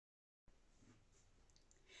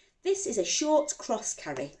This is a short cross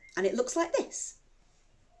carry and it looks like this.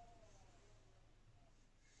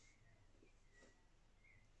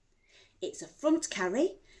 It's a front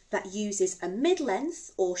carry that uses a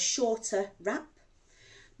mid-length or shorter wrap.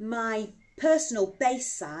 My personal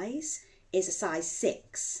base size is a size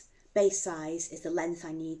 6. Base size is the length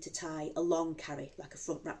I need to tie a long carry, like a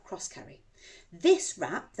front wrap cross carry. This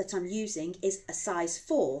wrap that I'm using is a size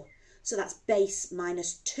 4, so that's base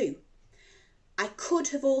 -2. I could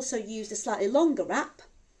have also used a slightly longer wrap,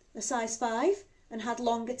 a size 5, and had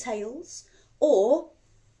longer tails, or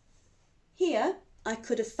here I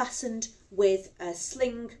could have fastened with a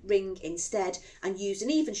sling ring instead and used an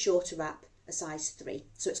even shorter wrap, a size 3.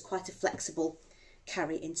 So it's quite a flexible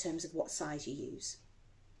carry in terms of what size you use.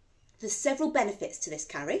 There's several benefits to this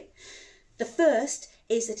carry. The first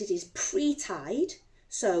is that it is pre-tied,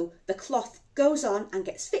 so the cloth goes on and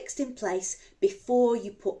gets fixed in place before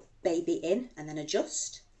you put baby in and then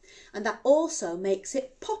adjust. And that also makes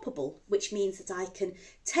it poppable, which means that I can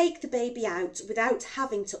take the baby out without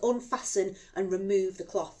having to unfasten and remove the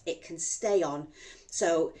cloth. It can stay on.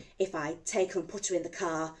 So if I take her and put her in the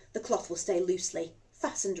car, the cloth will stay loosely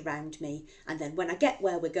fastened around me, and then when I get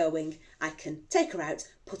where we're going, I can take her out,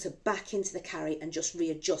 put her back into the carry and just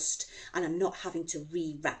readjust, and I'm not having to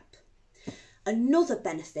re-wrap. Another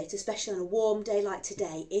benefit, especially on a warm day like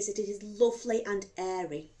today, is that it is lovely and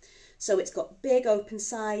airy. So it's got big open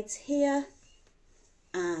sides here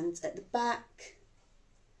and at the back,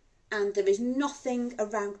 and there is nothing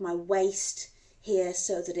around my waist here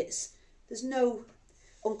so that there's no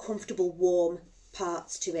uncomfortable warm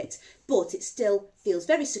parts to it, but it still feels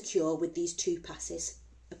very secure with these 2 passes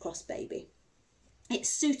across baby. It's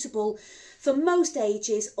suitable for most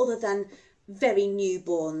ages other than very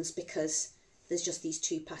newborns because there's just these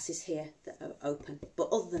 2 passes here that are open,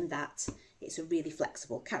 but other than that it's a really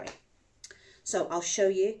flexible carry. So I'll show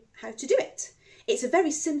you how to do it. It's a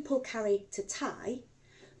very simple carry to tie,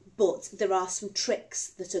 but there are some tricks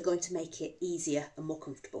that are going to make it easier and more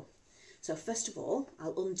comfortable. So first of all,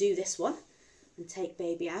 I'll undo this one and take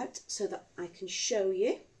baby out so that I can show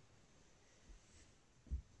you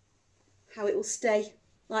how it will stay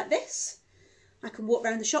like this. I can walk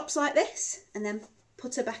around the shops like this and then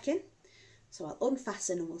put her back in. So I'll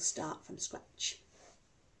unfasten and we'll start from scratch.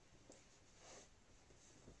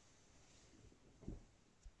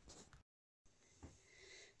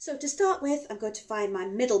 So to start with, I'm going to find my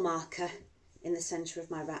middle marker in the centre of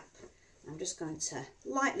my wrap. I'm just going to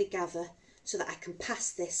lightly gather so that I can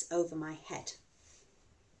pass this over my head.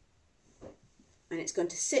 And it's going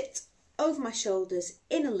to sit over my shoulders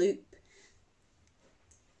in a loop.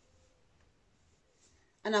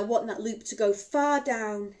 And I want that loop to go far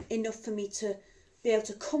down enough for me to be able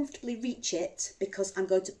to comfortably reach it, because I'm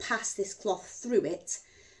going to pass this cloth through it,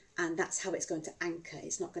 and that's how it's going to anchor.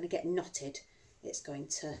 It's not going to get knotted. It's going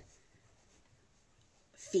to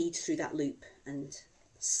feed through that loop and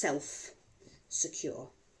self-secure.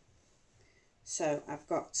 So I've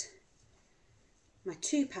got my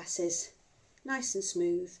 2 passes nice and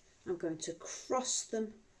smooth. I'm going to cross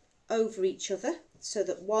them over each other so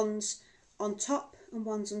that one's on top and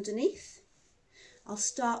one's underneath. I'll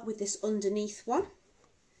start with this underneath one,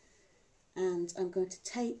 and I'm going to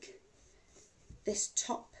take this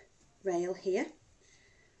top rail here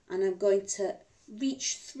and I'm going to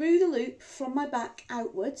reach through the loop from my back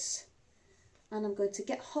outwards, and I'm going to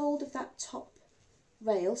get hold of that top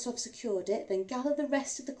rail so I've secured it, then gather the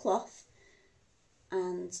rest of the cloth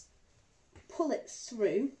and pull it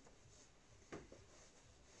through,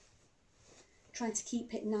 trying to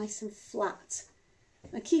keep it nice and flat.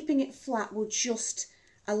 And keeping it flat will just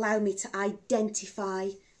allow me to identify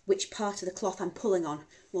which part of the cloth I'm pulling on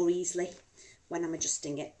more easily when I'm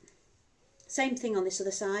adjusting it. Same thing on this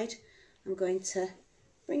other side. I'm going to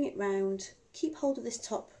bring it round, keep hold of this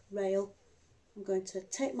top rail. I'm going to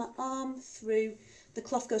take my arm through. The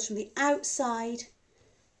cloth goes from the outside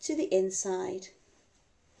to the inside.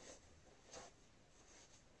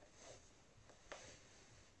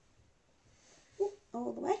 Ooh,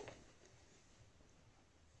 all the way.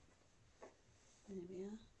 There we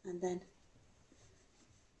are. And then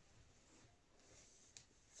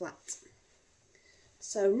flat.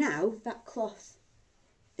 So now that cloth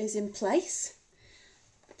is in place.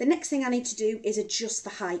 The next thing I need to do is adjust the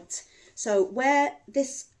height. So where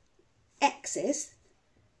this X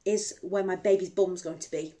is where my baby's bum's going to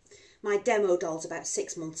be. My demo doll's about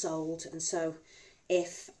 6 months old, and so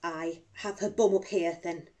if I have her bum up here,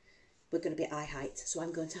 then we're going to be at eye height. So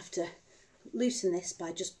I'm going to have to loosen this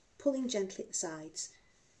by just pulling gently at the sides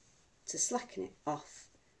to slacken it off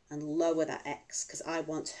and lower that X, because I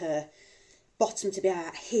want her bottom to be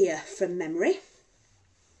out here from memory.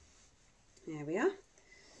 There we are.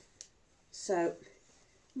 So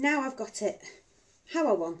now I've got it how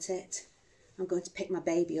I want it, I'm going to pick my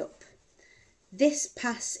baby up. This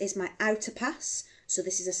pass is my outer pass, so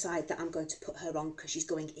this is a side that I'm going to put her on because she's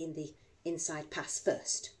going in the inside pass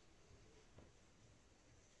first.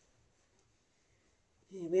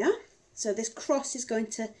 Here we are. So this cross is going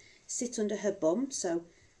to sit under her bum. So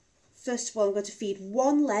first of all, I'm going to feed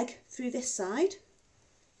one leg through this side,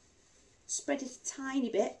 spread it a tiny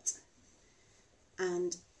bit,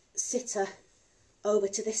 and sit her over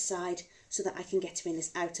to this side so that I can get her in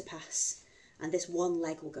this outer pass, and this one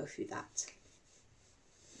leg will go through that.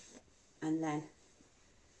 And then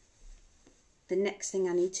the next thing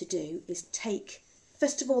I need to do is take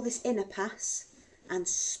first of all this inner pass and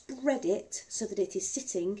spread it so that it is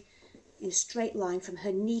sitting in a straight line from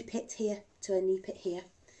her knee pit here to her knee pit here,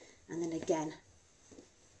 and then again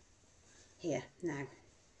here. Now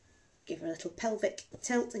give her a little pelvic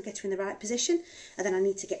tilt and get her in the right position, and then I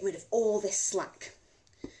need to get rid of all this slack.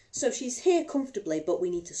 So she's here comfortably, but we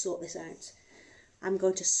need to sort this out. I'm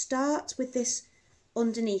going to start with this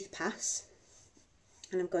underneath pass,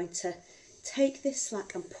 and I'm going to take this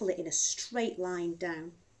slack and pull it in a straight line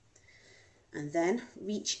down, and then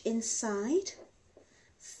reach inside,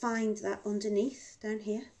 find that underneath down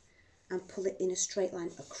here and pull it in a straight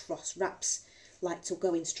line across. Wraps like to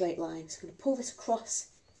go in straight lines. I'm going to pull this across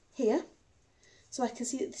here so I can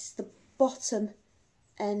see that this is the bottom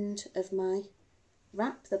end of my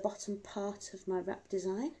wrap, the bottom part of my wrap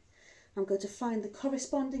design. I'm going to find the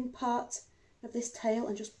corresponding part of this tail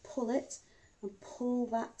and just pull it and pull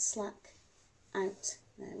that slack out.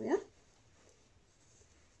 There we are.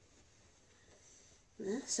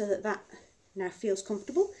 There, so that that now feels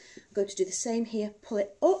comfortable. I'm going to do the same here, pull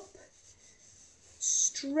it up,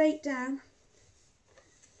 straight down,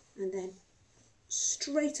 and then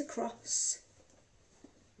straight across.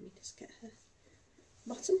 Let me just get her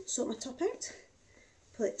bottom, sort my top out.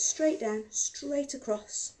 Pull it straight down, straight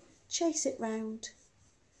across, chase it round,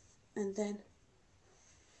 and then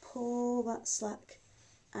pull that slack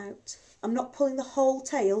out. I'm not pulling the whole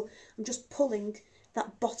tail, I'm just pulling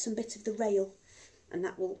that bottom bit of the rail, and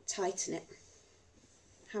that will tighten it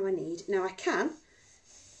how I need. Now I can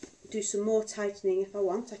do some more tightening if I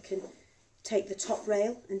want. I can take the top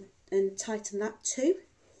rail and tighten that too,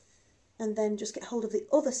 and then just get hold of the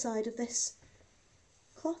other side of this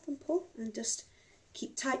cloth and pull, and just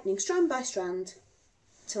keep tightening strand by strand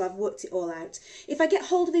till I've worked it all out. If I get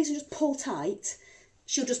hold of these and just pull tight,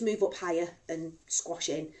 she'll just move up higher and squash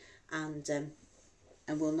in, and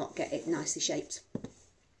we'll not get it nicely shaped.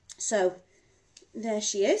 So there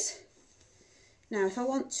she is. Now if I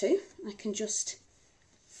want to, I can just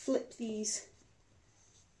flip these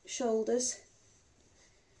shoulders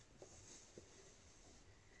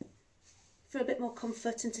for a bit more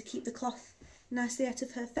comfort and to keep the cloth nicely out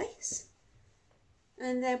of her face.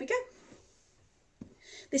 And there we go.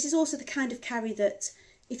 This is also the kind of carry that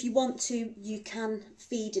if you want to, you can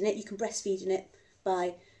feed in it, you can breastfeed in it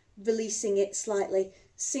by releasing it slightly,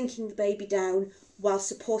 sinking the baby down while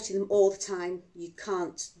supporting them all the time. You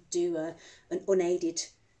can't do an unaided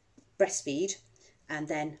breastfeed, and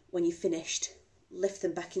then when you've finished, lift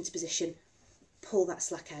them back into position, pull that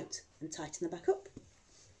slack out and tighten them back up.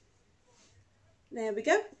 There we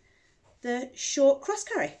go, the short cross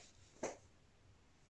carry.